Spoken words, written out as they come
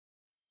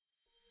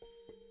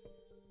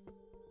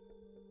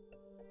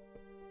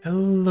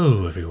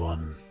Hello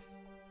everyone,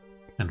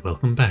 and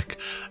welcome back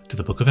to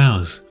the Book of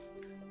Hours.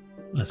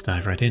 Let's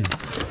dive right in.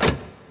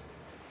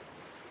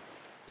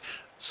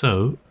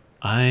 So,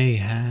 I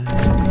had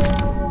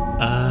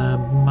a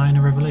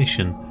minor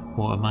revelation,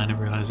 or a minor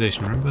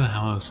realization. Remember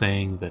how I was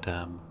saying that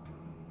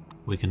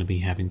we're going to be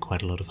having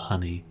quite a lot of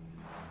honey?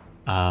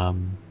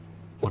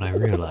 What I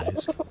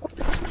realized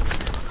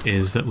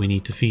is that we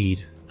need to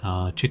feed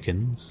our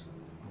chickens,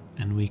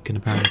 and we can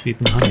apparently feed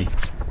them honey.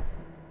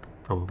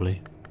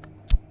 Probably.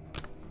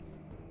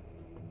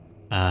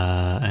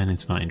 And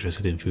it's not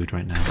interested in food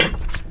right now.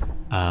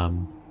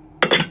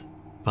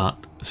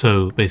 But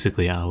so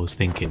basically, I was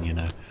thinking, you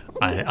know,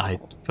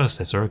 first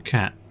I saw a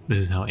cat. This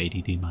is how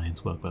ADD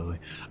minds work, by the way.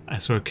 I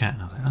saw a cat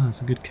and I was like, oh,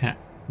 that's a good cat.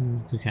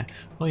 That's a good cat.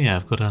 Oh yeah,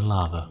 I've got a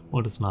lava.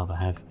 What does lava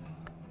have?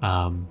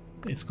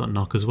 It's got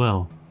knock as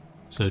well.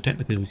 So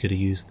technically, we could have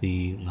used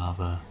the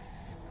lava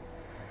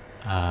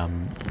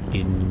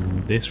in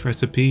this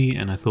recipe,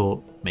 and I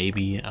thought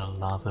maybe a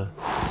lava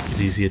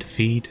is easier to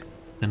feed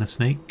than a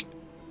snake.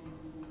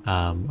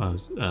 A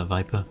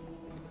viper,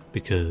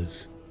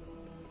 because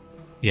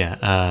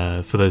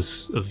yeah, for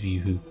those of you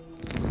who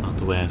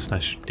aren't aware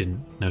 / didn't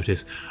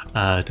notice,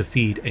 to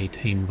feed a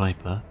tame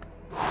viper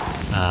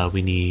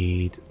we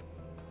need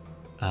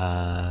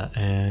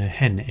a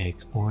hen egg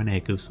or an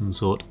egg of some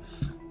sort.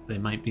 There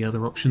might be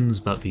other options,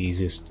 but the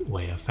easiest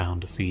way I've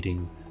found of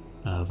feeding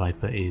a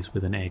viper is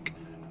with an egg,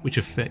 which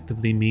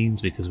effectively means,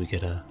 because we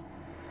get a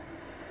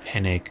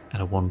hen egg at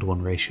a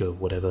 1-to-1 ratio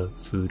of whatever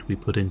food we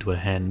put into a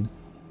hen,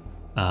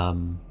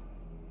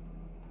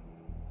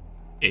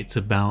 it's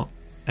about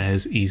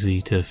as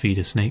easy to feed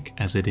a snake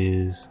as it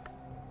is,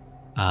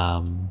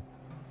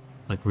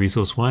 like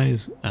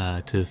resource-wise,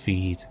 to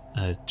feed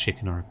a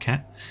chicken or a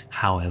cat.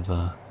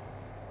 However,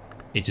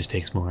 it just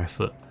takes more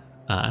effort.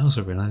 I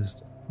also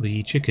realised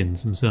the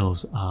chickens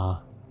themselves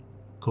are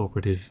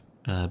cooperative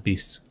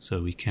beasts,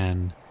 so we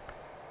can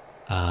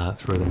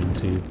throw them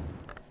into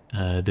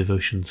a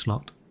devotion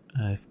slot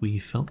if we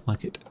felt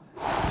like it.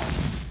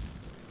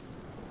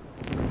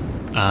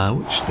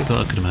 Which they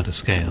got a good amount of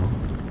scale.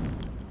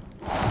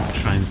 What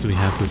shrines do we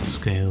have with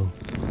scale?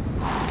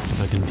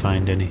 If I can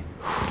find any.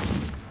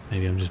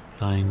 Maybe I'm just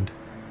blind.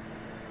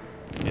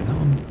 Yeah, that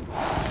one.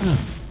 Oh.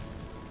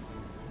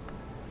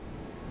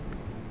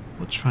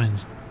 What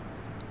shrines?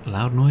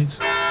 Loud noise?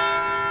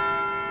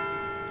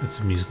 That's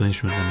a musical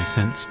instrument, that makes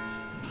sense.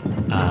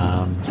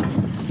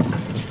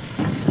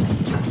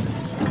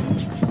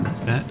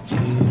 That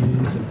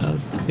is a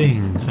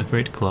thing. A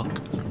great clock.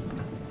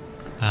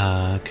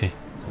 Okay.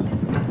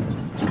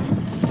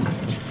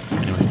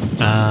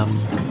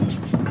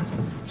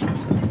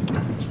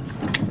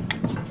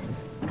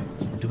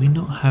 Do we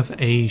not have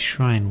a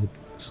shrine with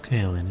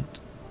scale in it?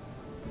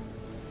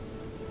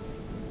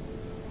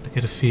 I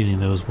get a feeling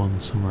there was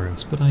one somewhere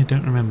else, but I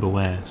don't remember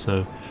where,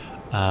 so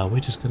we're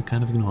just going to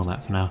kind of ignore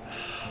that for now.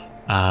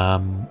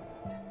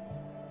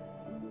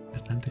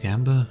 Atlantic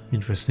Amber?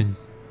 Interesting.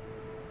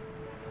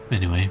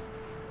 Anyway,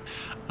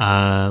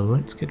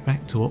 let's get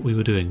back to what we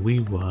were doing.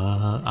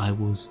 I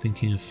was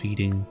thinking of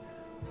feeding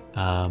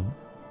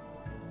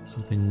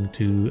something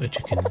to a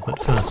chicken,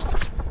 but first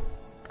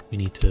we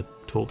need to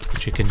talk to the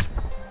chicken.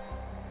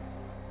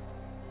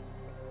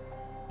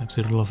 Perhaps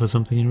it'll offer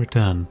something in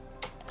return.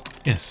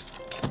 Yes,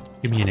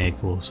 give me an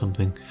egg or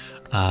something.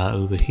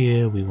 Over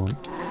here we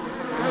want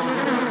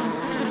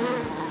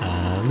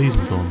leaves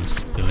and thorns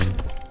going.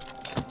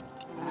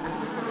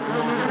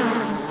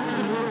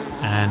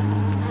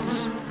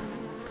 And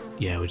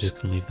yeah, we're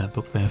just gonna leave that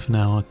book there for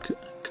now. I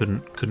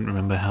couldn't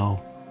remember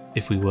how,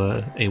 if we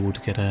were able to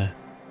get a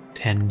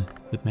 10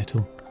 with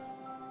metal.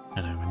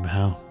 I don't remember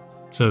how.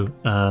 So,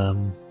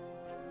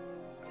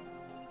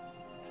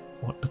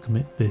 what to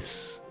commit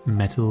this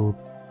metal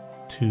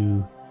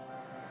to?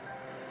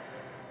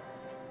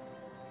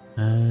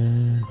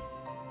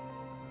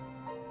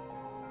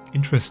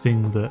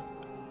 Interesting that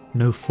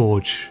no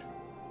forge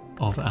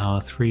of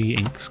our 3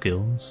 ink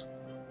skills,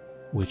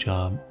 which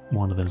are,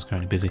 one of them is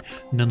currently busy,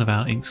 none of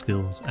our ink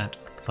skills at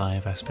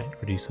 5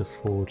 aspect reduce a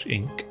forge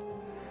ink.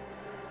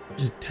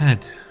 Which is a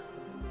tad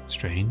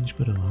strange,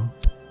 but oh well.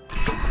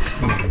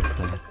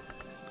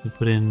 We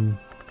put in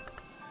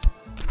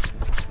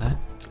that.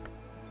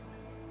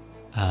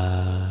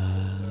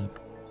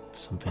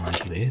 Something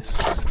like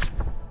this.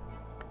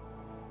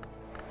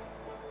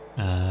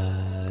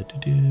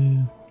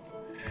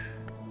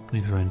 We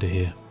throw into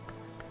here.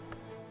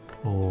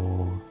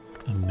 Or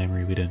a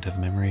memory. We don't have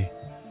memory.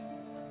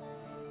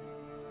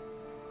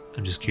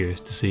 I'm just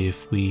curious to see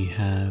if we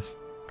have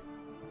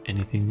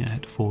anything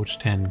at Forge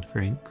 10 for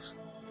inks.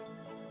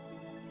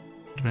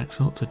 Black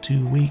salts are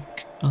too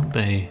weak, aren't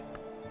they?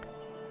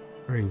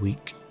 Very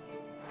weak.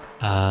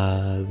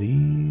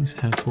 These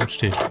have Forge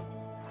 2.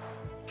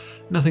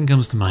 Nothing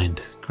comes to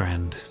mind.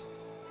 Grand.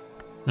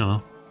 Oh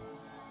well.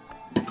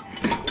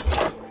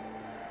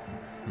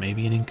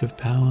 Maybe an ink of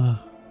power?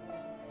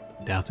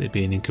 Doubt it'd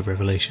be an ink of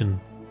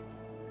revelation.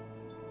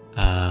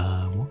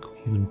 What can we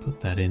even put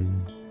that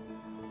in?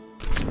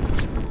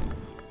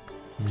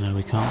 No,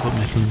 we can't put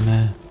metal in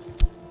there.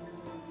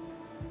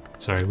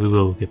 Sorry, we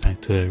will get back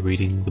to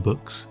reading the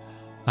books.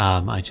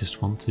 I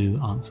just want to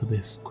answer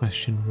this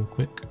question real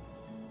quick.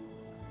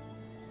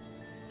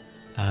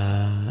 In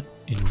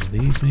one of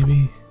these,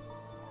 maybe?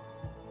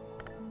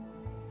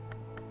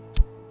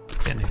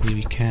 Technically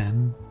we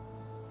can.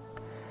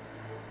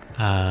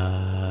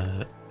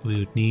 We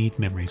would need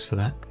memories for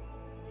that.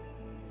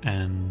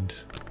 And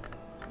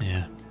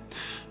yeah.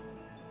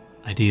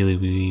 Ideally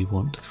we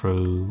want to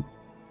throw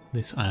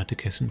this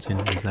Iotic Essence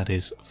in, as that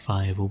is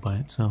 5 all by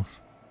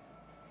itself.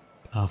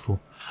 Powerful.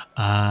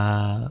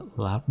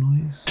 Loud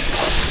noise?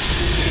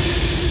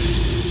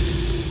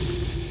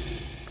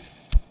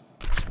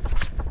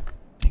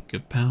 Make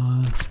of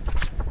power.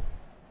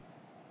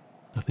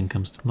 Nothing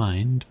comes to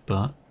mind,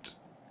 but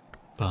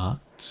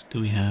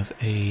do we have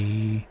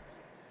a...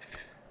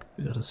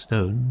 We got a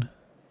stone?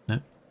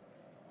 Nope.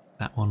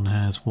 That one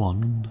has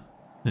 1.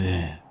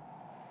 Ugh.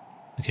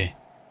 Okay.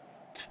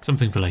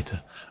 Something for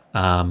later.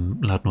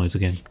 Loud noise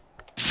again.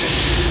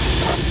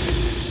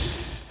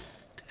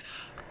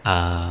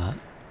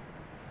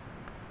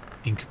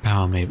 Ink of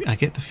power, maybe. I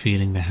get the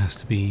feeling there has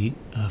to be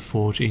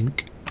forge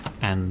ink,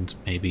 and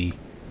maybe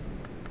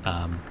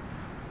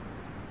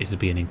it'll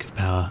be an ink of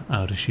power, I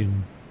would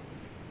assume.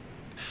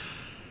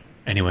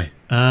 Anyway,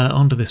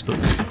 on to this book,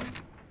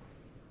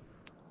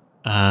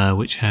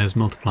 which has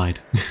multiplied.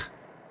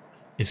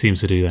 It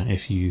seems to do that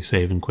if you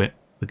save and quit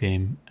the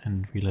game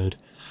and reload.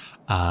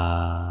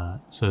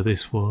 So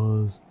this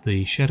was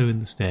The Shadow in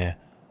the Stair.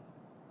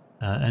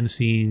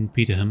 Ernestine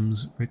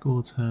Peterhams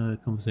records her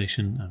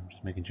conversation. I'm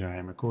just making sure I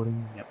am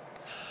recording. Yep.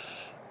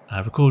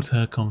 Records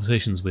her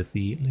conversations with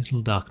the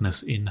little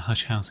darkness in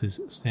Hush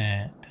House's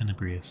Stair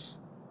Tenebrious,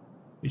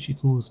 which she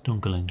calls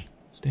Dunkeling.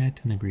 Stair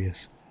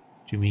Tenebrious.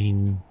 Do you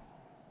mean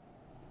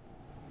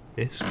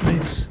this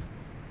place?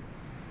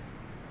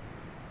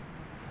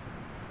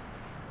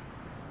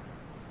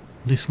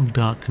 Little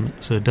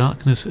darkness. So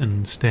darkness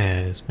and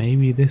stairs.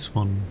 Maybe this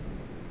one.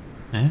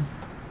 Yeah.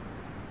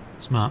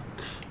 Smart.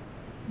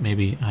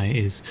 Maybe I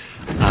is.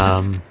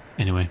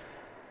 Anyway.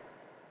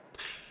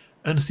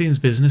 Ernestine's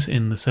business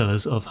in the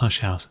cellars of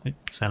Hush House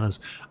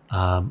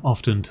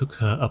often took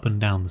her up and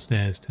down the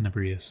stairs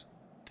tenebrous.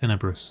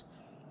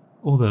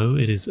 Although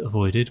it is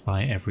avoided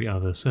by every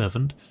other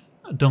servant,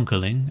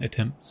 Donkerling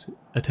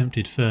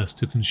attempted first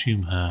to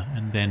consume her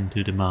and then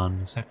to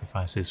demand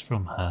sacrifices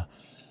from her.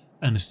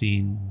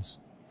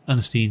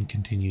 Ernestine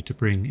continued to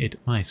bring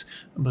it mice,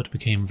 but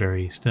became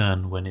very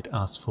stern when it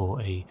asked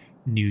for a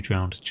new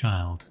drowned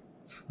child.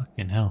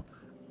 Fucking hell.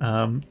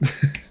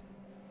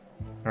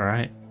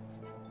 Alright.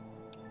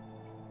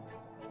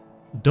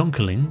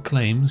 Donkerling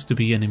claims to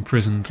be an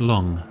imprisoned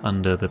long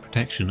under the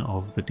protection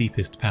of the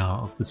deepest power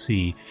of the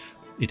sea.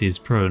 It is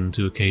prone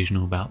to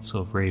occasional bouts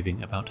of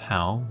raving about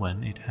how,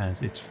 when it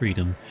has its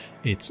freedom,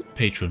 its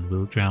patron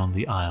will drown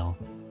the isle.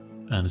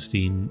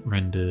 Ernestine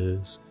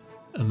renders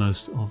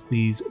most of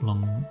these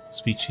long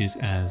speeches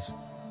as ...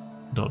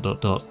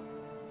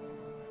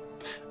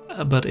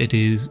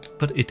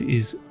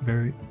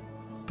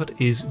 But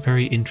is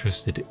very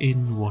interested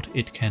in what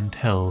it can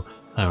tell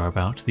her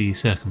about the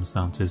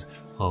circumstances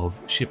of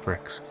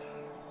shipwrecks.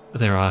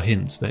 There are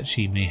hints that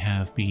she may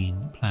have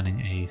been planning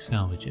a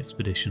salvage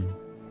expedition.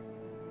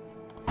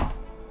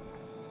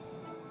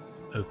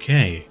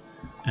 Okay,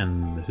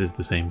 and this is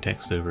the same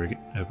text over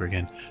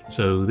again.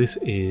 So this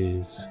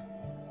is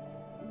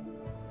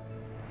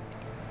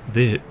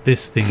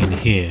this thing in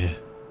here.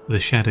 The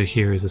shadow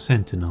here is a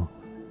sentinel.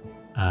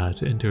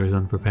 To enter is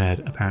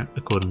unprepared,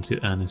 according to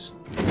Ernestine.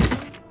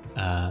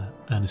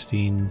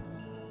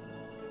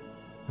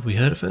 Have we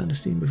heard of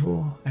Ernestine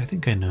before? I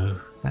think I know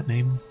that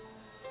name.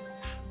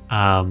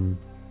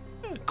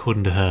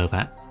 According to her,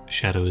 that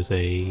shadow is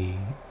a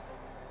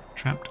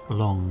trapped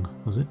long,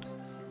 was it?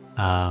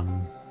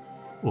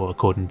 Or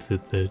according to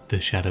the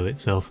shadow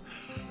itself,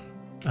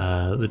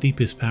 the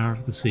deepest power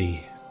of the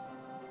sea.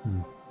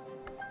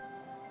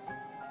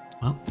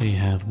 Well, we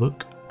have a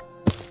book,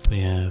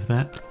 we have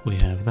that,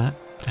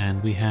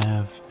 and we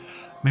have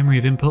Memory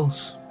of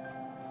Impulse.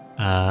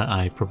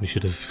 I probably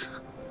should have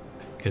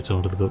kept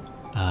hold of the book.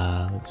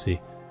 Let's see.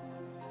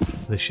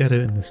 The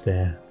Shadow in the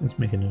Stair. Let's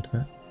make a note of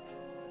that.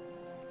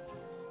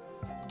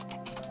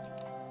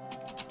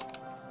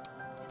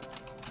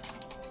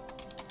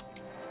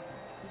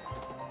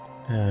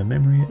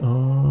 Memory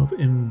of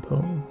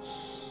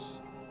Impulse.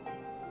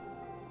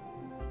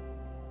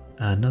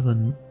 Another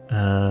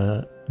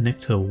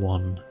Nectar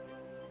 1,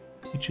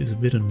 which is a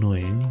bit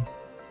annoying.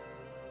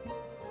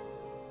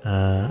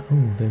 Oh,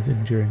 there's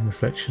Enduring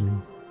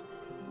Reflection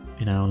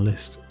in our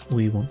list.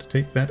 We want to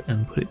take that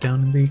and put it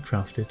down in the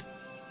crafted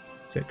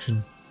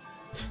section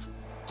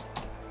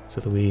so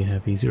that we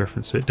have easy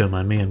reference to it. Don't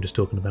mind me, I'm just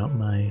talking about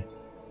my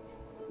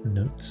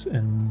notes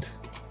and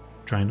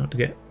trying not to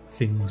get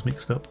things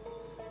mixed up.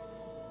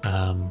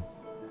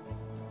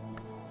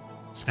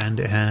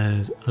 And it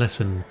has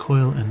Lesson,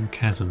 Coil and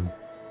Chasm.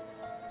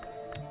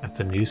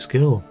 That's a new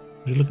skill.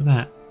 Would you look at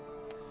that?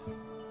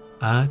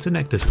 It's a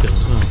nectar skill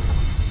as well,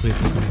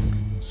 with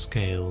some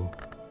scale.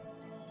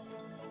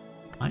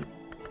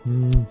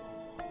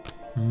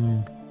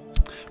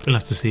 We'll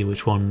have to see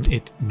which one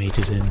it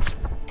majors in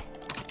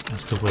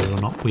as to whether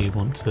or not we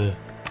want to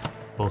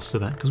bolster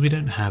that, because we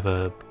don't have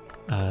a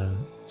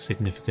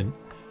significant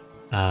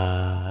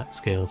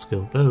scale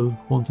skill, though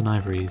Wanton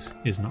Ivories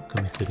is not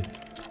committed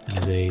and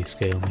is a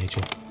scale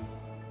major.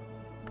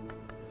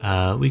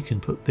 We can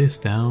put this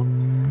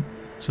down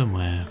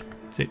somewhere.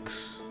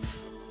 6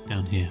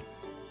 down here,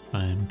 if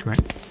I am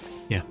correct.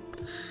 Yeah.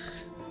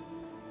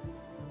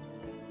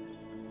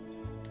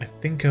 I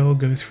think I will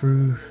go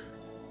through...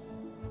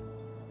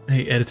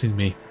 Hey, editing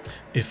me.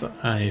 If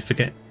I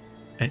forget...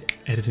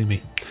 editing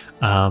me.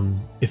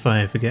 If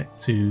I forget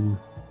to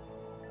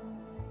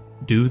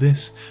do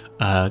this,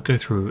 go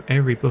through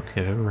every book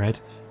I've ever read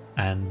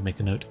and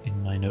make a note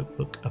in my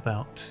notebook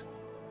about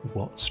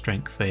what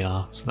strength they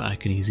are so that I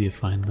can easier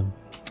find them.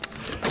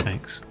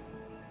 Thanks.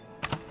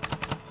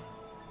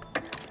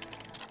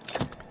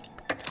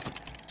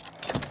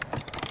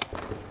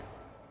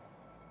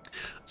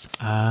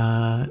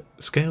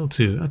 Scale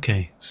 2.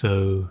 Okay,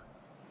 so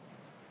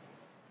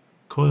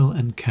coil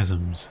and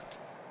chasms.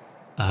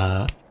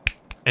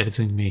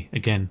 Editing me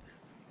again.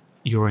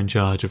 You're in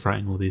charge of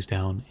writing all these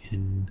down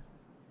in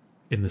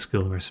the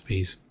skill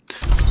recipes.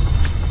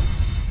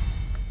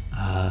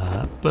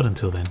 But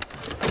until then,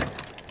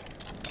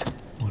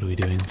 what are we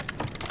doing?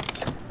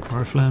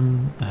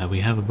 Oriflamme, we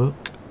have a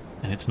book,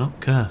 and it's not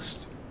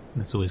cursed.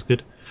 That's always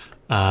good.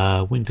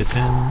 Winter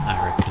 10,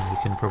 I reckon we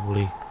can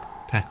probably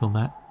tackle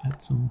that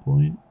at some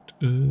point.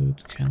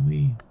 Can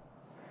we?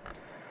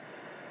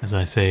 As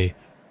I say,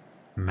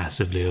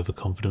 massively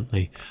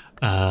overconfidently.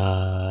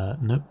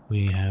 Nope,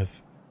 we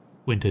have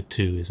Winter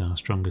 2 is our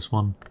strongest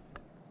one.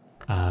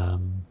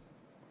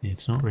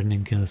 It's not written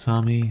in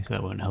Kilisami, so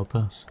that won't help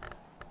us.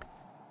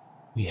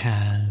 We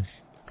have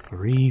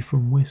 3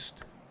 from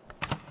Whist.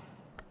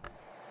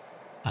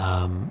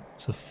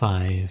 So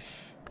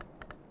 5.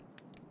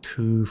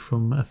 2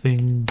 from a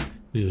thing.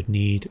 We would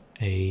need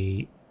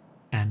an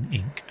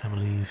ink, I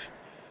believe.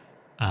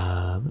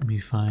 Let me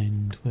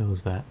find... where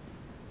was that?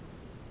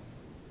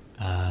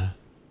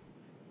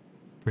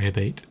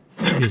 Rehabate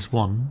is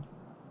 1.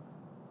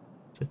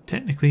 So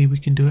technically we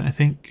can do it, I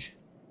think.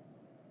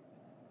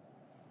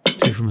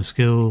 2 from a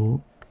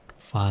skill.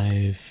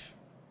 5,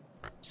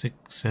 6,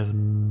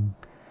 7,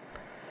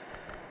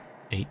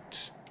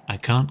 8. I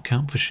can't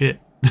count for shit.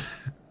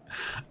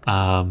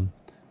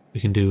 We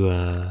can do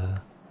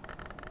an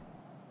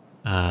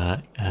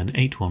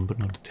 8 one, but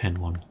not a 10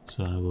 one.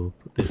 So I will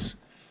put this,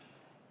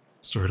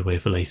 store it away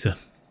for later.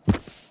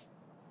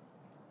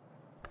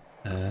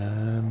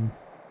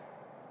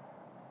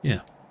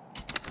 Yeah.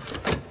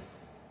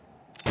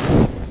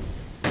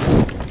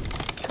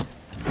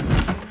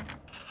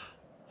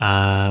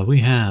 We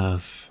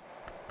have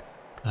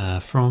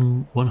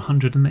from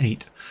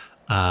 108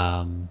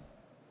 on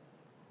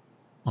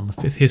the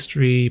 5th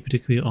history,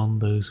 particularly on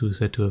those who are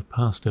said to have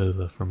passed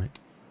over from it.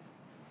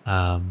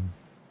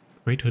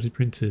 Great hooded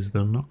princes,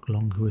 though not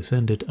long who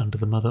ascended under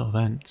the mother of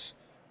ants,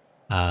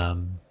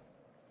 apparent,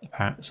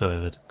 so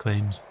Everett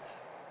claims,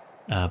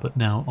 but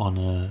now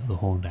honour the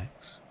horned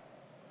axe.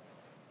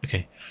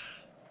 Okay.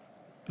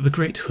 The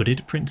Great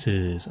Hooded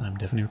Princes, I'm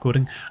definitely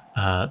recording,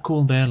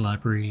 call their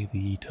library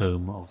the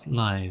Tome of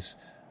Lies.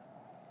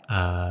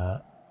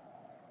 Tomb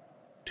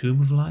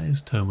of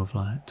Lies? Tome of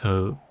Lies?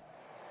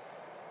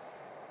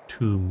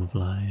 Tomb of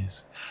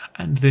Lies.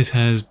 And this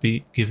has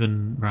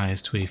given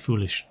rise to a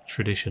foolish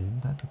tradition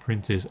that the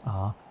princes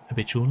are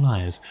habitual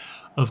liars.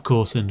 Of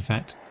course, in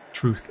fact,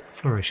 truth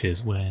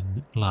flourishes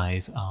when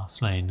lies are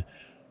slain.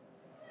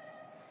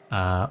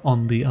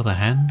 On the other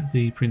hand,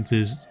 the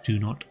princes do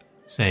not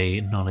say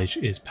knowledge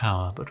is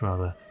power, but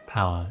rather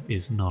power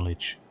is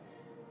knowledge.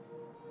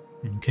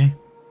 Okay,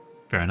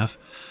 fair enough.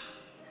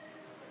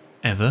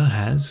 Eva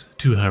has,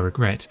 to her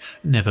regret,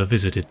 never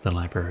visited the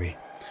library.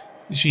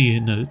 She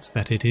notes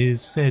that it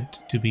is said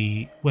to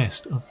be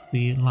west of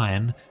the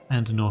Lion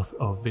and north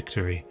of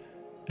Victory,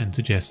 and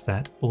suggests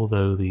that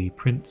although the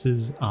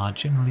princes are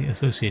generally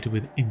associated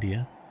with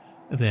India,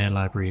 their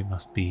library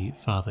must be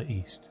farther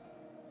east.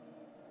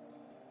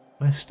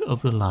 West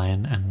of the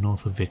Lion and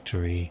north of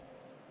Victory.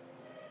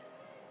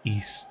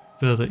 East,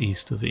 further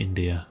east of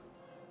India.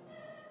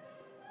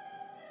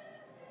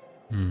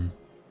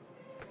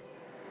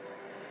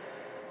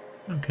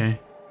 Okay.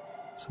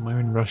 Somewhere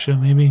in Russia,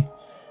 maybe?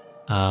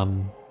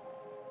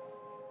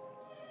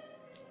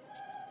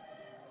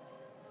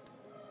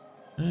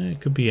 It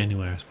could be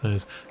anywhere, I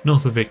suppose.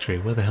 North of Victory.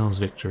 Where the hell's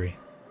Victory?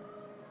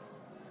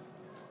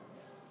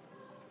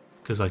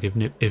 Because, like,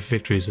 if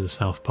Victory is the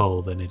South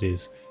Pole, then it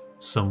is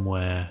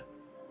somewhere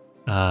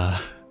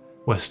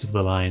west of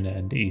the line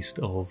and east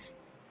of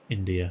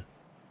India.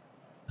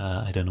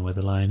 I don't know where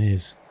the line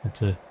is.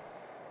 This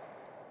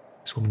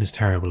woman is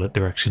terrible at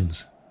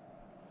directions.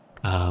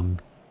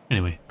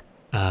 Anyway,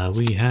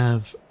 we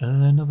have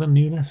another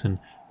new lesson.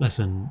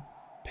 Lesson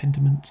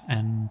Pentiment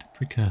and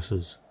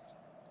Precursors.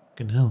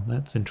 Fucking hell,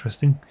 that's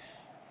interesting.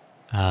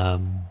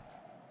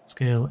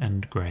 Scale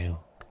and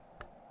Grail.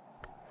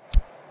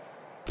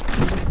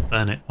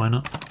 Burn it, why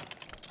not?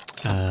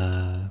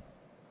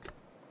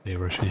 We're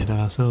rushing ahead of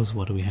ourselves.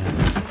 What do we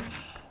have?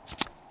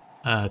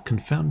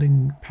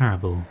 Confounding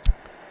parable.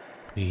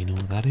 We know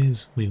what that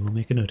is. We will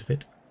make a note of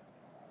it.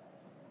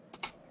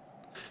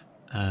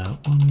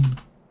 One.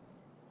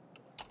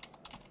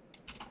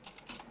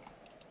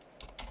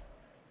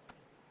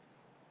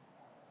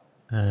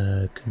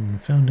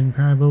 Confounding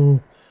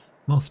parable.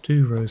 Moth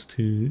 2, Rose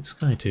 2,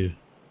 Sky 2.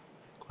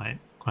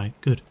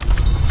 Quite good.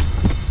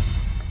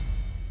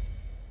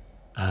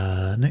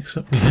 Next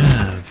up we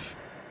have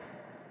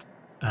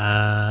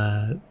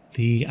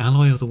the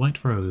alloy of the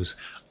White Rose.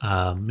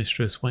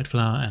 Mistress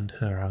Whiteflower and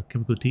her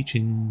alchemical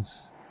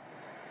teachings.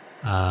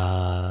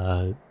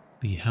 The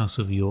House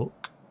of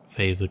York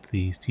favoured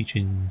these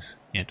teachings,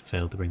 yet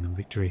failed to bring them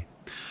victory.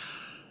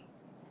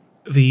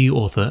 The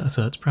author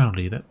asserts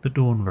proudly that the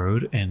Dawn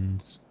Road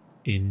ends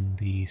in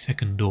the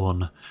second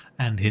dawn,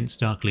 and hints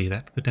darkly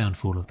that the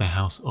downfall of the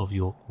House of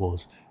York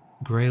was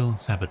Grail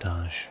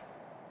sabotage.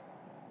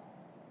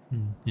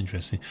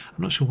 Interesting.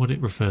 I'm not sure what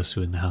it refers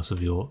to in the House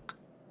of York.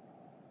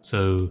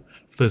 So,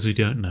 for those who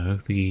don't know,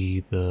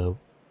 the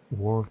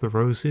War of the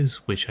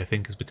Roses, which I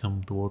think has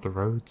become the War of the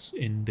Roads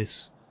in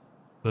this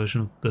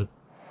version of the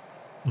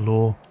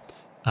lore,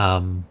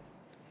 the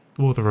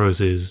War of the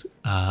Roses,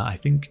 I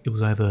think it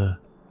was either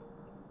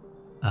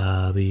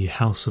the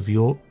House of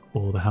York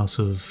or the House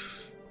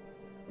of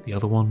the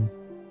other one,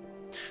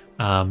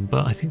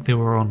 but I think they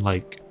were on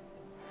like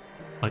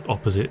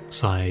opposite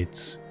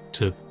sides.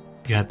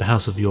 You had the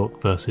House of York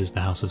versus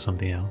the House of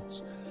something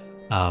else,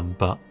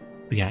 but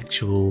the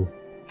actual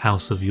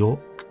House of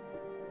York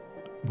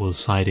was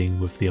siding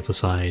with the other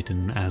side,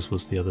 and as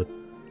was the other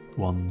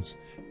ones.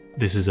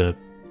 This is a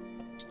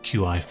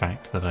QI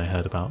fact that I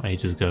heard about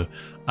ages ago.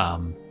 I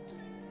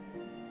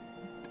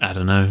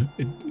don't know,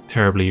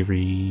 terribly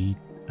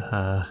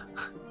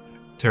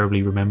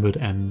remembered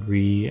and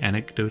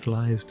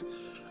re-anecdotalized.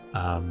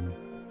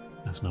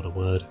 That's not a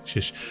word,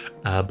 shush.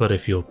 But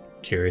if you're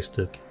curious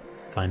to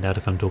find out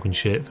if I'm talking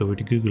shit, feel free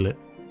to Google it.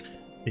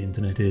 The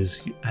internet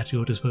is at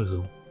your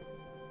disposal.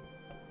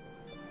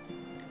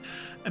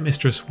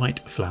 Mistress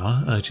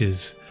Whiteflower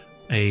urges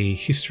a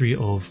history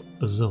of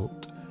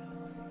Azult,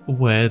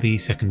 where the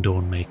second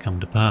dawn may come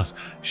to pass.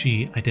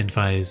 She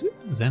identifies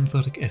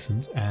Xanthotic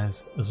Essence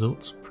as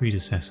Azult's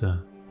predecessor.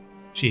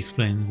 She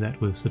explains that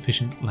with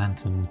sufficient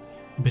lantern,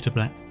 bitter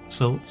black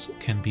salts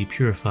can be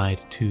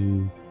purified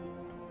to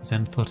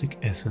Xanthotic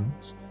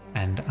Essence,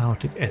 and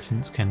Aortic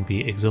Essence can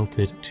be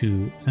exalted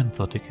to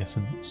Xanthotic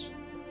Essence.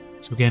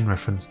 So again,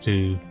 reference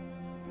to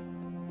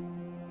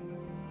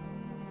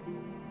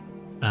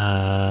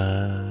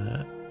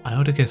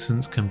Aortic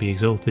Essence can be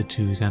exalted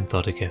to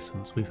Xanthotic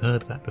Essence. We've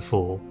heard that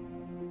before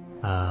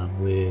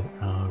with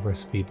our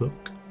recipe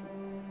book.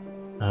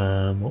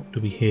 What do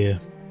we hear?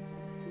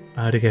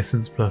 Aortic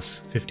Essence plus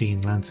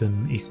 15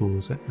 Lantern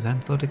equals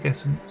Xanthotic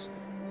Essence.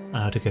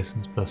 Aortic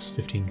Essence plus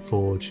 15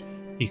 Forge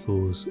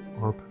equals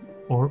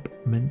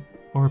Orpiment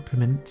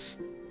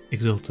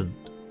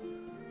Exultant,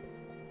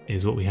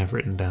 is what we have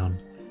written down.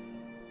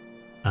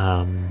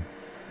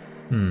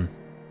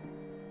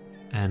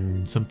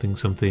 And something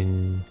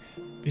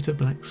bitter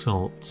black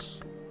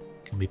salts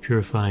can be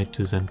purified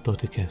to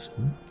Xanthotic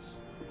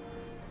Essence.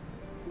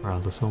 Or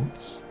other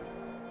salts.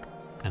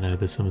 I know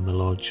there's some in the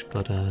lodge,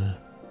 but fine,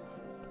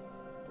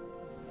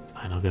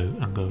 I'll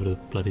go to the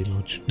bloody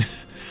lodge.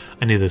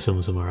 I knew there's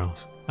some somewhere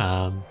else.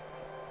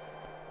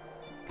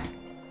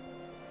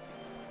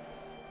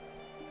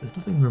 There's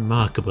nothing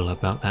remarkable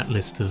about that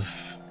list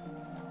of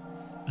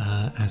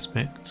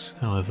aspects,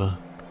 however.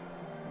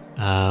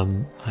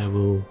 I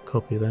will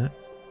copy that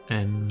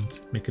and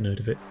make a note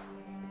of it.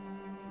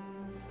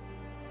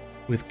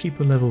 With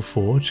Keeper level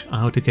Forge,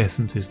 Aortic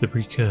Essence is the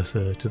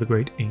precursor to the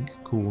great ink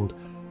called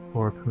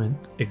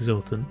Orpiment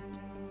Exultant.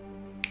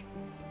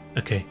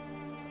 Okay.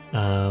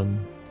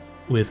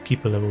 With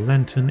Keeper level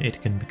Lantern,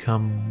 it can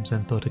become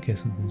Xanthotic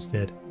Essence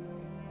instead.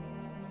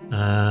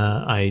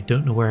 I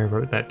don't know where I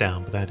wrote that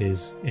down, but that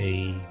is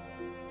a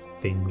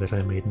thing that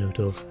I made note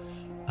of.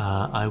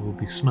 I will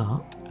be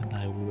smart and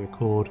I will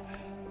record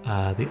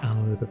the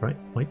alloy of the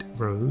White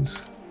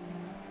Rose,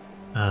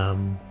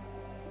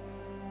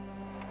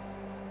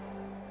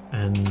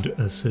 and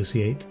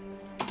associate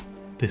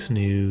this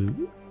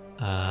new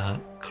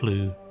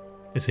clue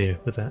is here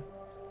with that.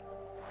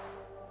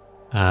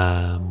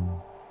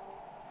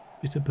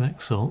 Bitter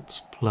black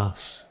salts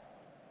plus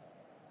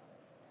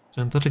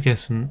Xanthotic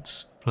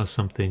Essence plus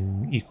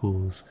something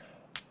equals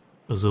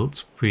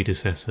Azult's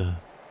predecessor,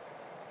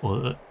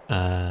 or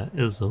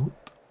Azult.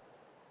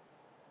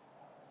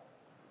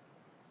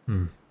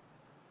 Does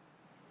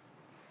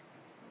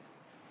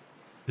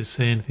it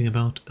say anything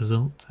about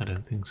Azult? I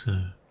don't think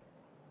so.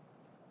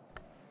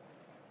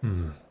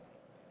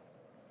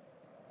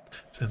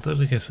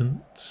 Xanthotic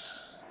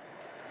Essence.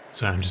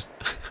 Sorry, I'm just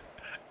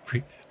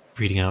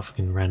reading out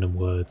fucking random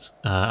words.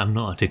 I'm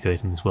not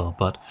articulating this well,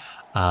 but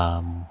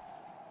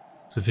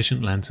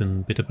sufficient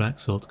Lantern bitter black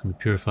salt can be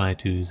purified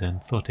to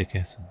Xanthotic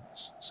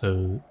Essence.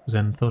 So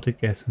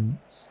Xanthotic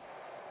Essence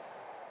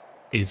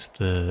is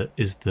the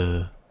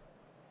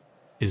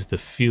is the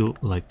fuel,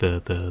 like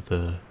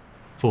the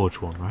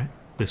forge one, right?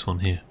 This one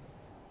here.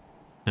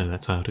 No,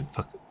 that's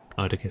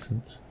iodic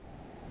essence.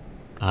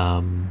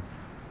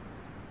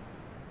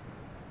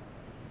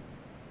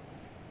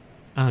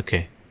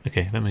 Okay,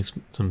 that makes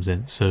some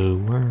sense. So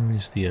where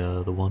is the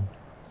other one?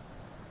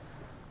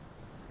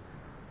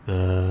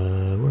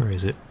 Where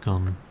is it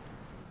gone?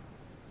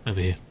 Over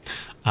here.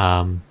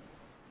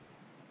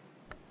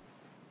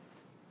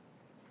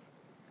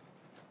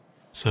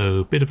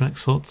 So bitter black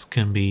salts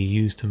can be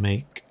used to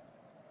make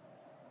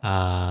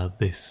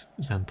this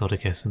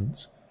xanthotic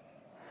essence,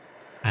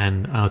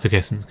 and iodic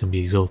essence can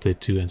be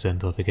exalted to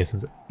xanthotic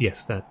essence.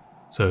 Yes,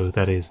 so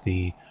that is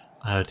the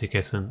iodic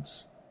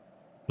essence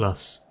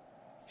plus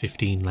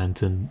 15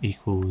 lantern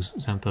equals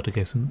xanthotic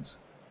essence.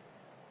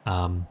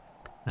 I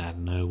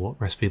don't know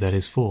what recipe that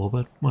is for,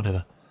 but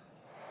whatever.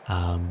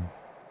 So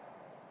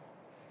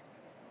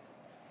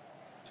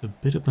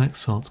bitter black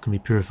salts can be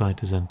purified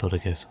to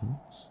xanthotic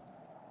essence.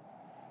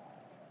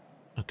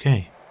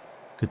 Okay,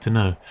 good to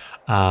know.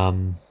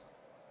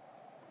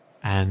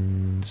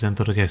 And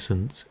xanthotic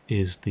essence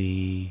is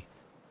the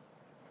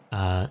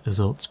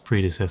Azult's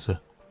predecessor.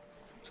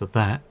 So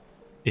that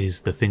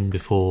is the thing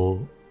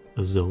before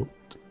Azult.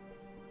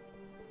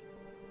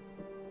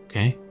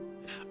 Okay.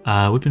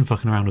 We've been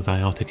fucking around with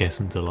iodic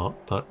essence a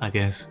lot, but I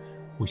guess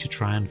we should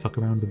try and fuck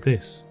around with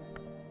this.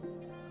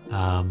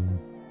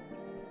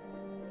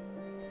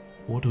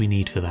 What do we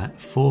need for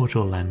that? Forge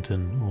or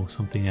lantern or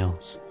something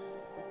else?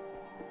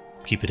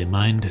 Keep it in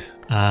mind.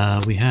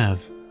 We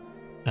have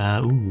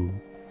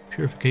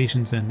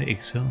purifications and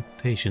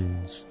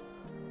exaltations.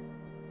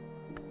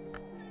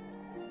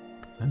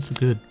 That's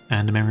good.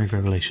 And a memory of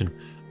revelation.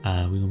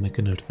 We will make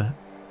a note of that.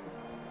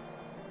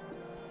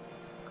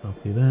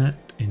 Copy that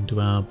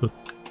into our book.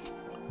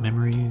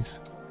 Memories.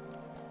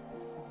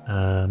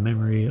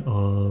 Memory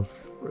of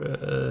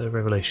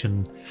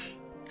revelation.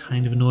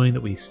 Kind of annoying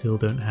that we still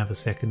don't have a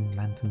second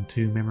Lantern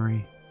 2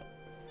 memory.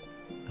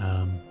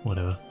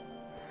 Whatever.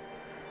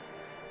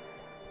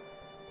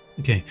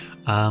 Okay,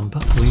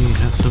 but we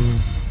have some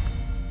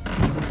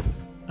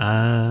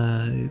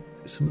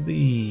of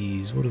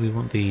these. What do we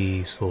want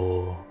these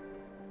for? Are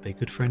they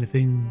good for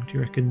anything, do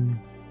you reckon?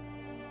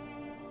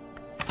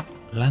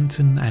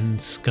 Lantern and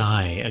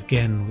sky.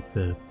 Again with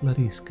the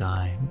bloody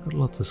sky. We've got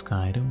lots of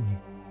sky, don't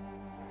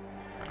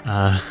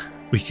we?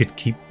 We could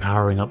keep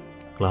powering up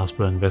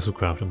glass-blowing vessel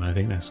craft, and I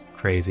think that's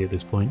crazy at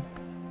this point.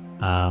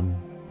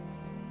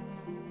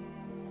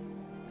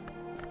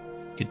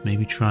 Could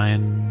maybe try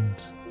and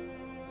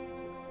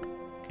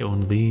get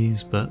one of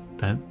these, but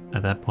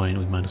at that point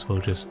we might as well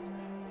just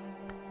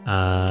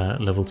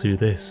level 2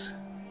 this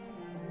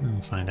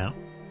and find out.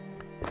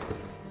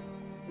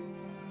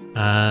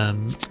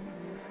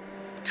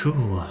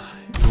 Cool.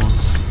 If you want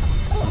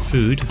some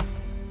food,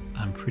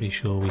 I'm pretty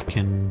sure we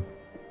can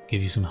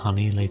give you some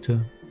honey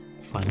later.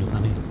 Final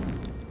honey.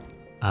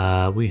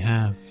 We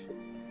have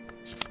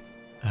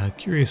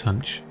Curious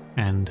Hunch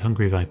and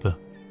Hungry Viper.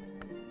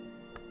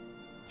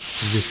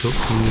 Can we just talk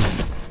to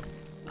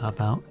you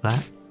about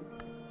that?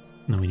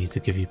 No, we need to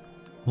give you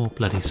more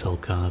bloody soul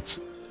cards.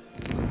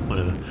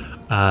 Whatever.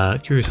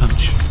 Curious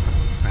Hunch.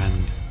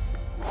 And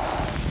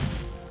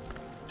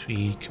should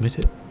we commit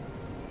it?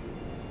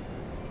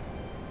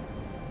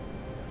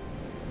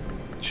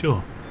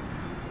 Sure.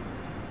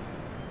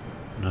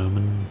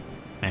 Gnomon,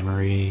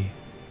 memory,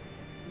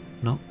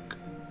 knock.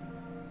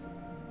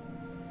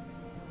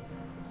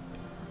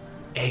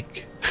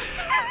 Egg.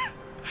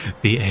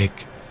 The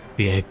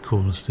egg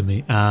calls to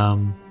me.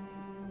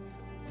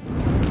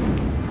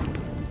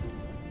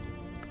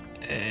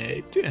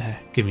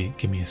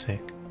 Give me a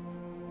sec.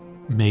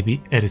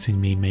 Maybe editing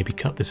me, maybe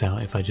cut this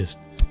out if I just,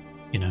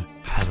 you know,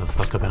 have a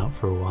fuck about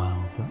for a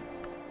while. But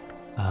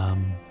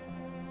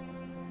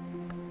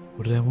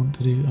what did I want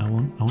to do? I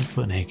want to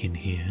put an egg in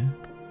here.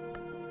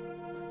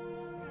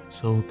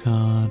 Soul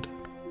card.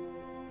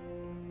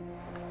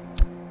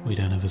 We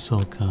don't have a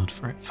soul card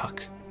for it.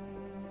 Fuck.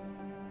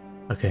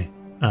 Okay.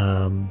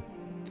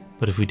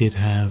 But if we did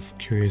have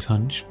Curious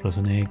Hunch plus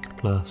an egg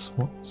plus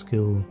what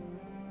skill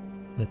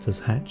lets us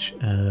hatch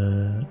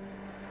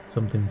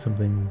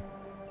something.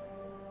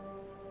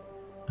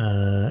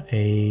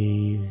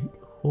 A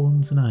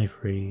Horns and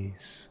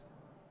Ivories.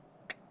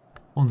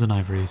 Horns and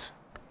Ivories.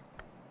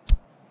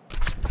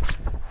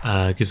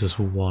 Gives us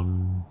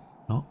 1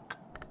 knock.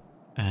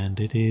 And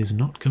it is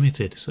not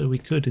committed, so we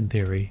could, in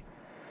theory,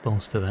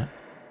 bolster that.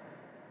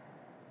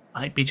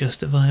 Might be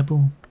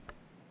justifiable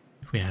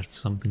if we had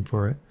something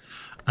for it.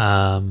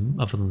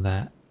 Other than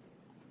that,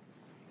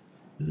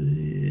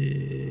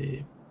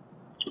 we're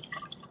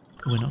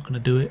not going to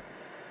do it,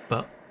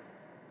 but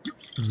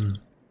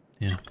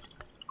yeah.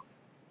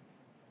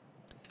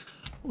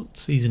 What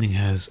seasoning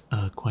has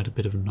quite a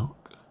bit of a knock?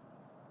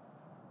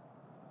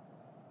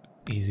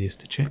 Easiest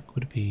to check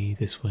would be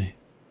this way.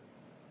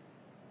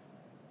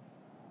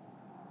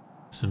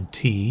 Some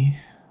tea.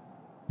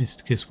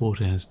 Mist Kiss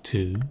Water has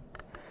 2.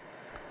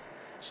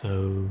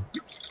 So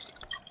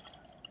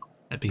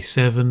that'd be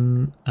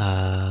 7.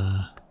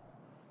 And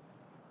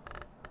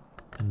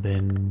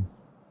then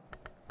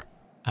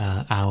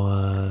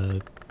Our...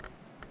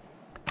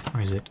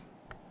 where is it?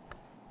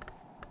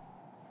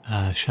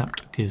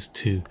 Shapt gives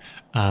 2.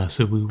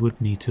 So we would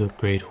need to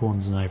upgrade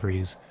Horns and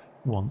Ivories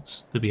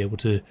once to be able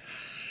to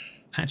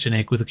hatch an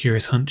egg with a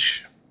Curious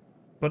Hunch.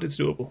 But it's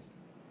doable.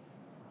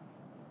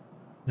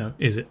 No,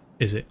 is it?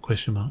 Is it?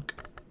 Question mark.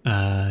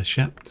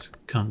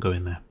 Shapt can't go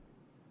in there.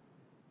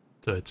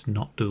 So it's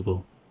not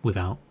doable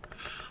without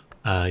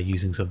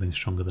using something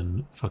stronger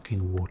than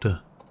fucking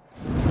water.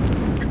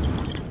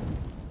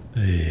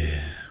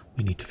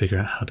 We need to figure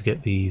out how to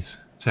get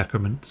these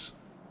sacraments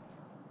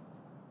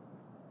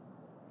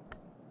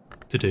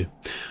to do.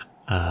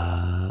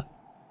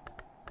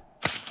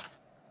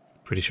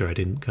 Pretty sure I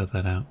didn't cut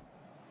that out.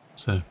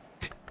 So,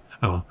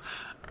 oh well.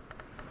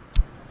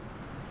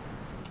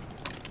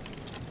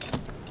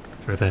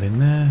 Throw that in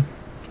there.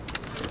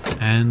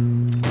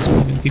 And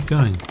we're going to keep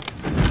going.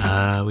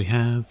 We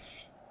have...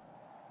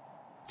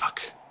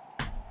 Fuck.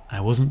 I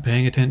wasn't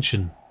paying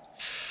attention.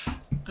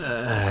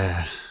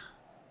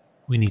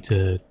 We need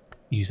to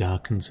use our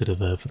consider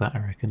verb for that, I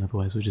reckon,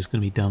 otherwise we're just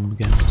going to be dumb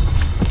again.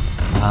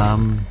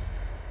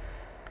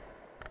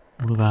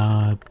 All of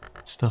our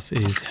stuff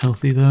is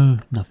healthy though,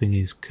 nothing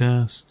is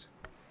cursed.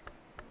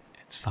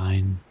 It's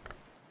fine.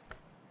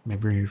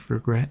 Memory of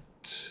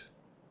regret.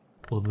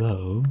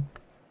 Although,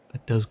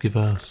 that does give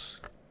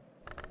us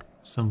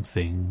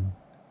something.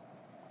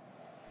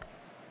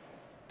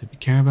 Did we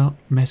care about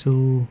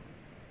metal?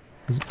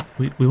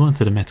 We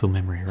wanted a metal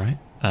memory, right?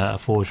 A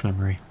forge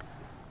memory.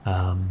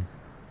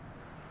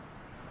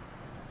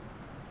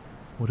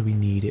 What do we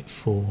need it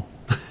for?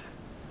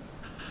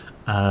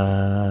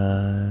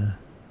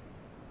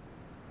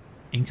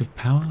 Ink of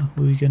Power?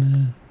 Were we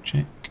gonna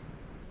check?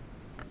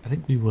 I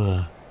think we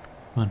were,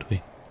 weren't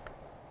we?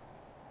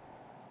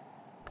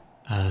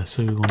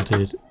 So we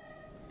wanted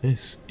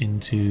this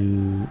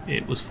into...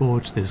 It was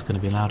forged, this is going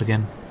to be allowed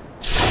again.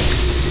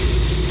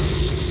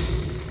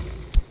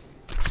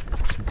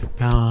 Ink of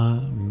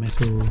Power,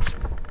 metal, and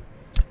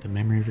a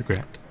Memory of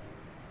Regret.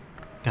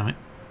 Damn it,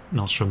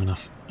 not strong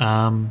enough.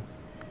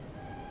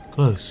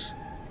 Close,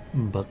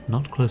 but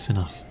not close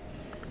enough.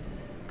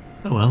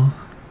 Oh well.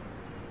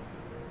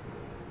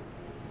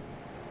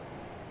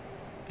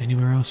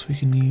 Anywhere else we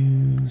can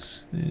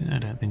use? I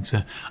don't think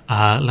so.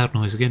 Loud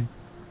noise again.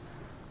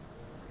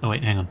 Oh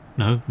wait, hang on.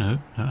 No,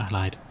 I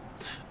lied.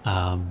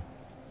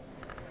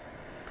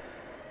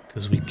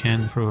 Because we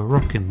can throw a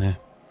rock in there.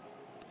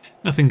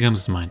 Nothing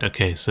comes to mind.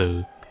 Okay,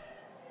 so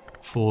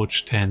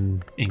Forge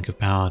 10 Ink of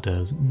Power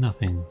does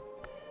nothing.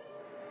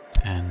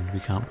 And we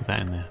can't put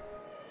that in there.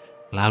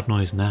 Loud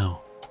noise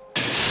now.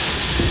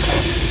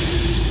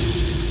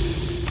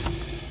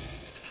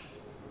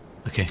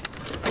 Okay.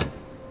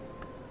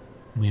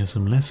 We have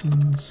some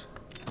lessons.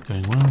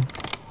 Going well.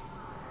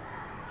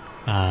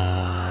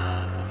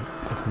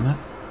 Open that.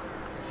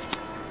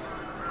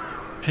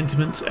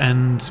 Pentiments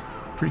and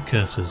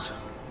precursors.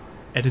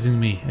 Editing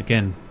me.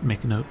 Again,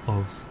 make a note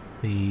of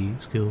the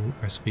skill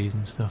recipes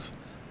and stuff.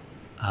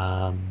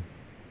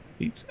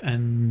 Feats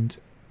and...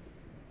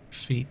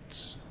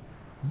 Feats...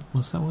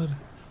 What's that word?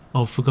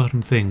 Oh,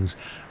 forgotten things.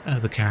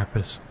 The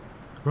carapace.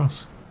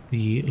 Cross.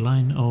 The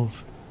line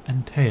of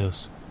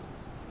Antaeus.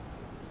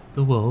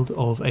 The world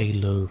of a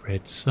low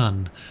red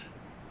sun.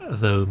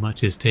 Though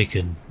much is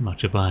taken,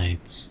 much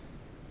abides.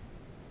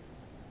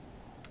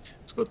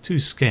 It's got 2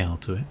 scale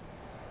to it.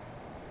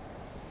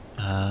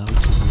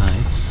 Which is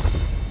nice.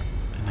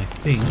 And I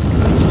think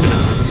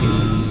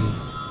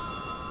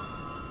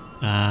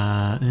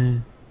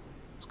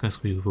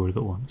Scarcity we've already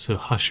got 1. So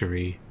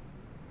Hushery,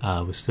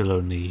 we're still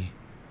only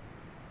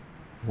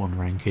 1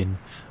 rank in.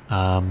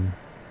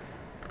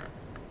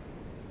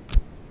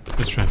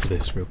 Let's try for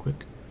this real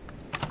quick.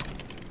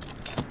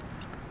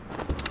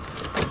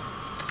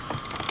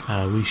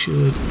 We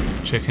should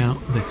check out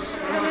this.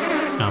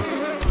 Oh.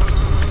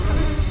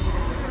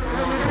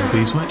 More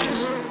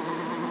beeswax.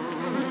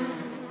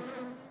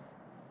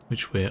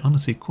 Which we're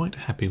honestly quite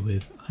happy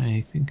with.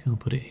 I think I'll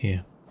put it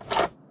here.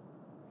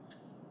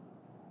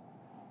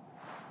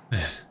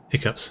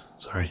 Hiccups,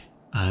 sorry.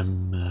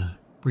 I'm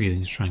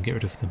breathing to try and get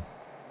rid of them.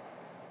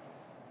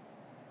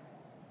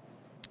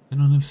 Has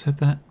anyone ever said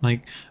that?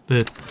 Like,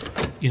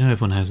 you know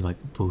everyone has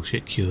like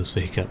bullshit cures for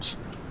hiccups.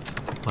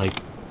 Like,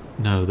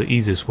 no, the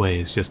easiest way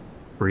is just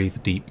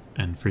breathe deep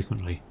and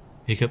frequently.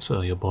 Hiccups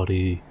are your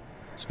body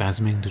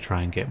spasming to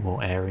try and get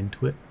more air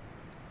into it.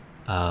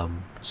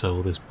 So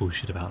all this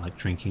bullshit about like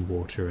drinking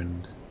water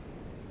and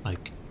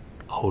like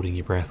holding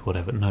your breath,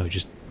 whatever. No,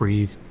 just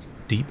breathe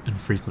deep and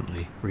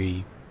frequently.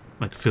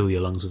 Like fill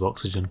your lungs with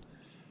oxygen.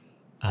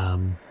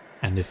 And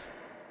if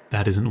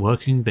that isn't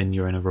working, then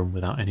you're in a room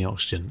without any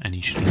oxygen and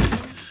you should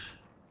leave.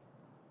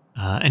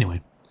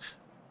 Anyway.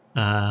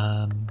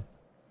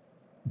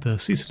 The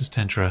Ceaseless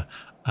Tantra,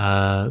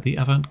 the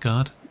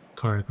avant-garde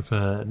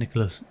choreographer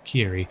Nicholas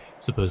Chieri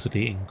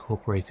supposedly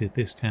incorporated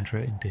this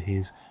tantra into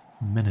his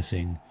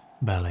menacing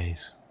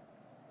ballets.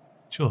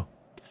 Sure.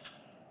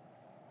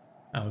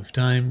 Out of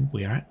time,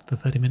 we are at the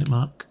 30-minute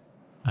mark.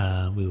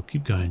 We will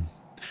keep going.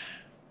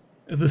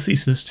 The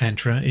ceaseless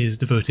tantra is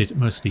devoted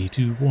mostly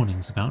to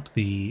warnings about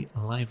the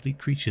lively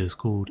creatures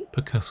called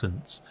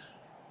percussigants,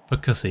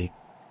 but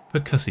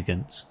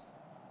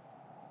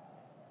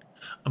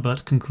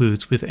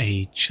concludes with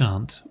a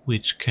chant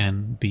which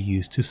can be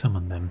used to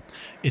summon them.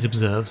 It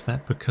observes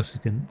that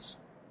percussigants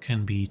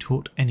can be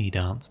taught any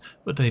dance,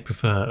 but they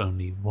prefer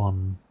only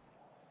one.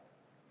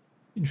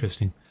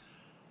 Interesting.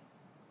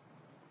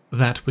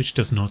 That which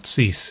does not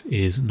cease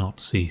is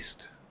not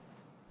ceased.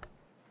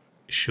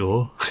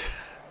 Sure.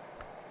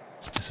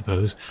 I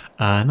suppose.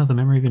 Another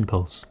memory of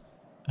impulse.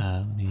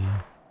 Let me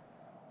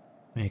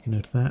make a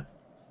note of that.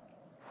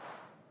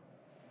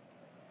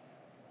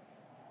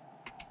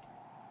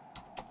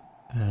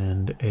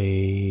 And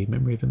a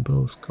memory of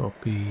impulse,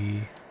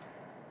 copy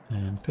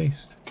and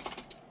paste.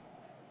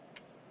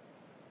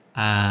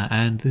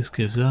 And this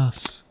gives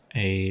us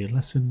a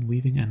lesson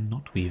weaving and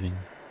not weaving.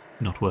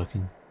 Not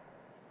working.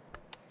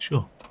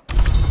 Sure.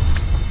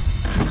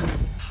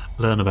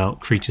 Learn about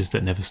creatures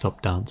that never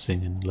stop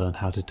dancing and learn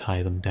how to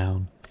tie them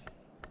down.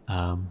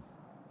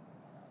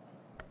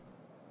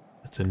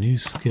 That's a new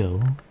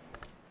skill.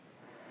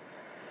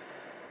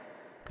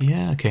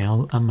 Yeah, okay,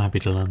 I'm happy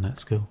to learn that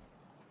skill.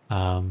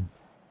 And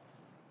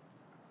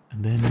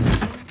then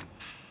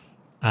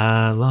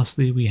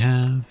lastly we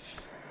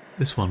have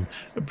this one,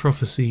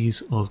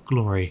 Prophecies of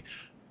Glory,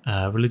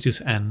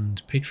 religious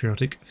and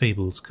patriotic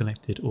fables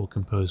collected or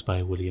composed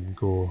by William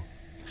Gore.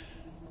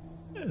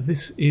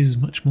 This is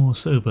much more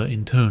sober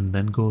in tone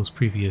than Gore's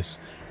previous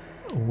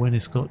When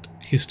It's Got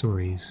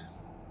Histories.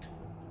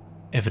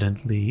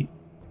 Evidently,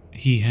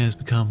 he has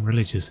become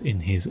religious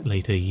in his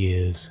later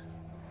years.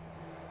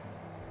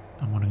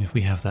 I'm wondering if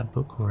we have that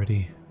book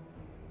already.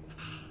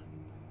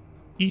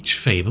 Each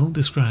fable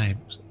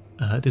describes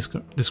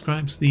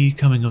the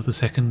coming of the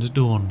second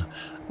dawn,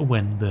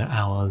 when the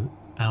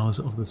hours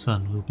of the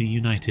sun will be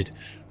united,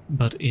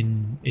 but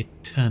in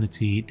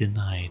eternity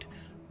denied.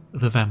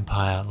 The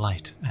vampire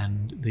light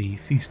and the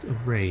feast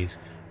of rays.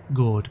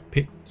 Gore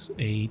depicts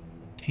a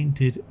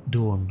tainted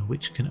dawn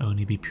which can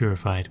only be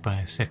purified by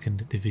a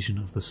second division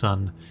of the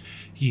sun.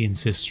 He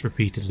insists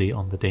repeatedly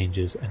on the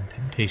dangers and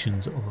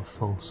temptations of a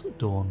false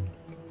dawn.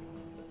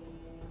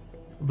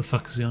 What the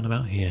fuck is he on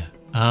about here?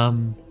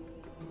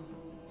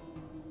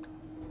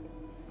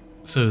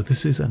 So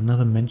this is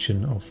another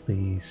mention of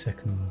the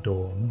second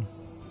dawn,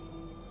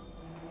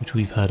 which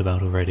we've heard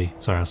about already.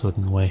 Sorry, I was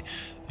looking away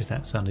if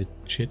that sounded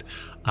shit.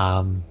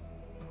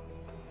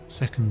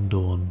 Second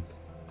dawn.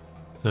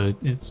 So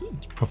it's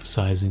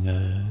prophesizing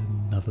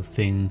another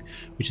thing,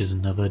 which is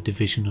another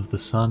division of the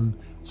sun.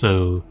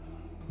 So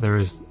there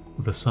is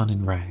the sun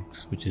in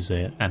rags, which is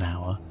an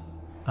hour.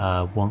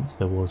 Once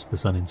there was the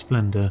sun in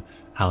splendor,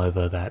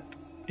 however, that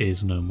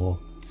is no more.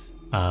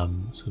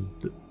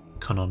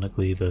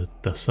 Canonically,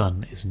 the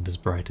sun isn't as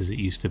bright as it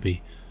used to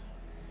be.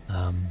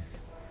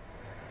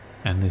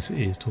 And this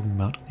is talking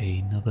about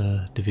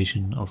another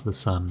division of the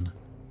sun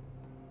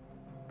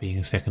being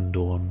a second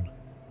dawn,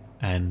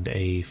 and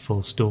a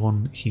false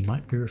dawn he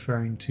might be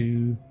referring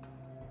to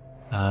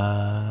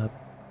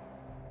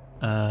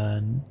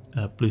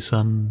blue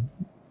sun,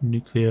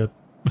 nuclear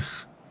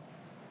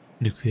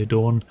nuclear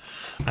dawn.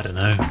 I don't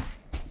know.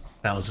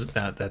 That was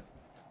that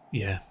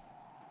yeah.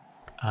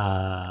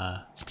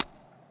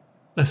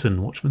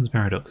 Lesson, Watchman's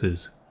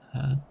Paradoxes.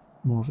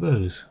 More of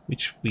those,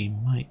 which we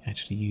might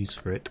actually use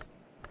for it.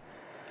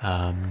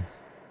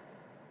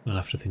 We'll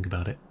have to think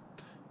about it.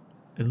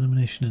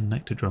 Illumination and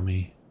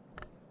Nectodromy.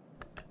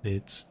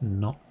 It's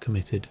not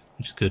committed,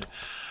 which is good.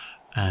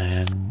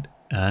 And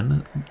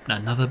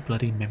another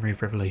bloody Memory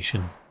of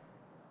Revelation.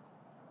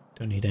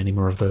 Don't need any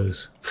more of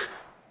those.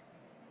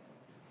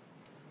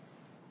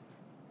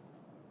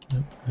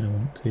 Nope, I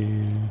want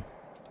to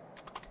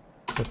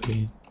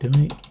copy,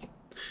 delete.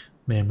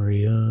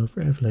 Memory of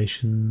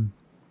Revelation.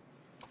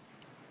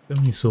 So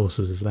many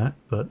sources of that,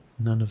 but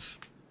none of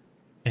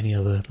any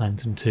other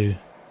Lantern 2.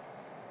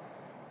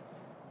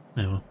 Oh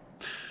well.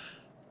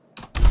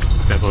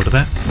 Grab hold of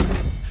that.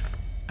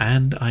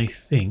 And I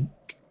think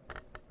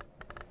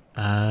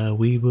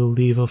we will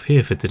leave off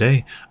here for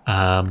today.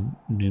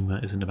 Numa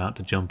isn't about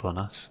to jump on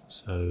us,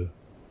 so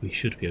we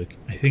should be okay.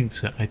 I think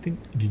so. I think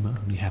Numa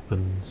only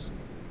happens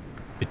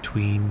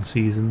between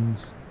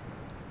seasons.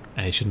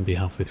 It shouldn't be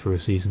halfway through a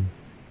season.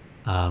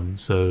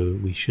 So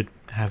we should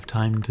have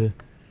time to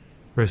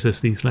process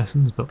these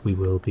lessons, but we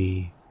will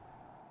be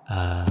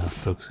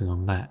focusing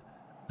on that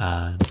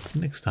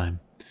next time.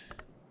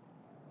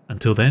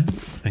 Until then,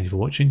 thank you for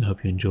watching.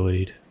 Hope you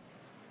enjoyed.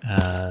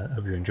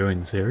 Hope you're enjoying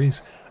the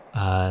series.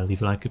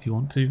 Leave a like if you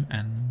want to,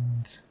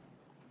 and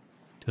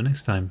till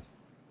next time.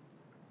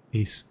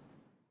 Peace.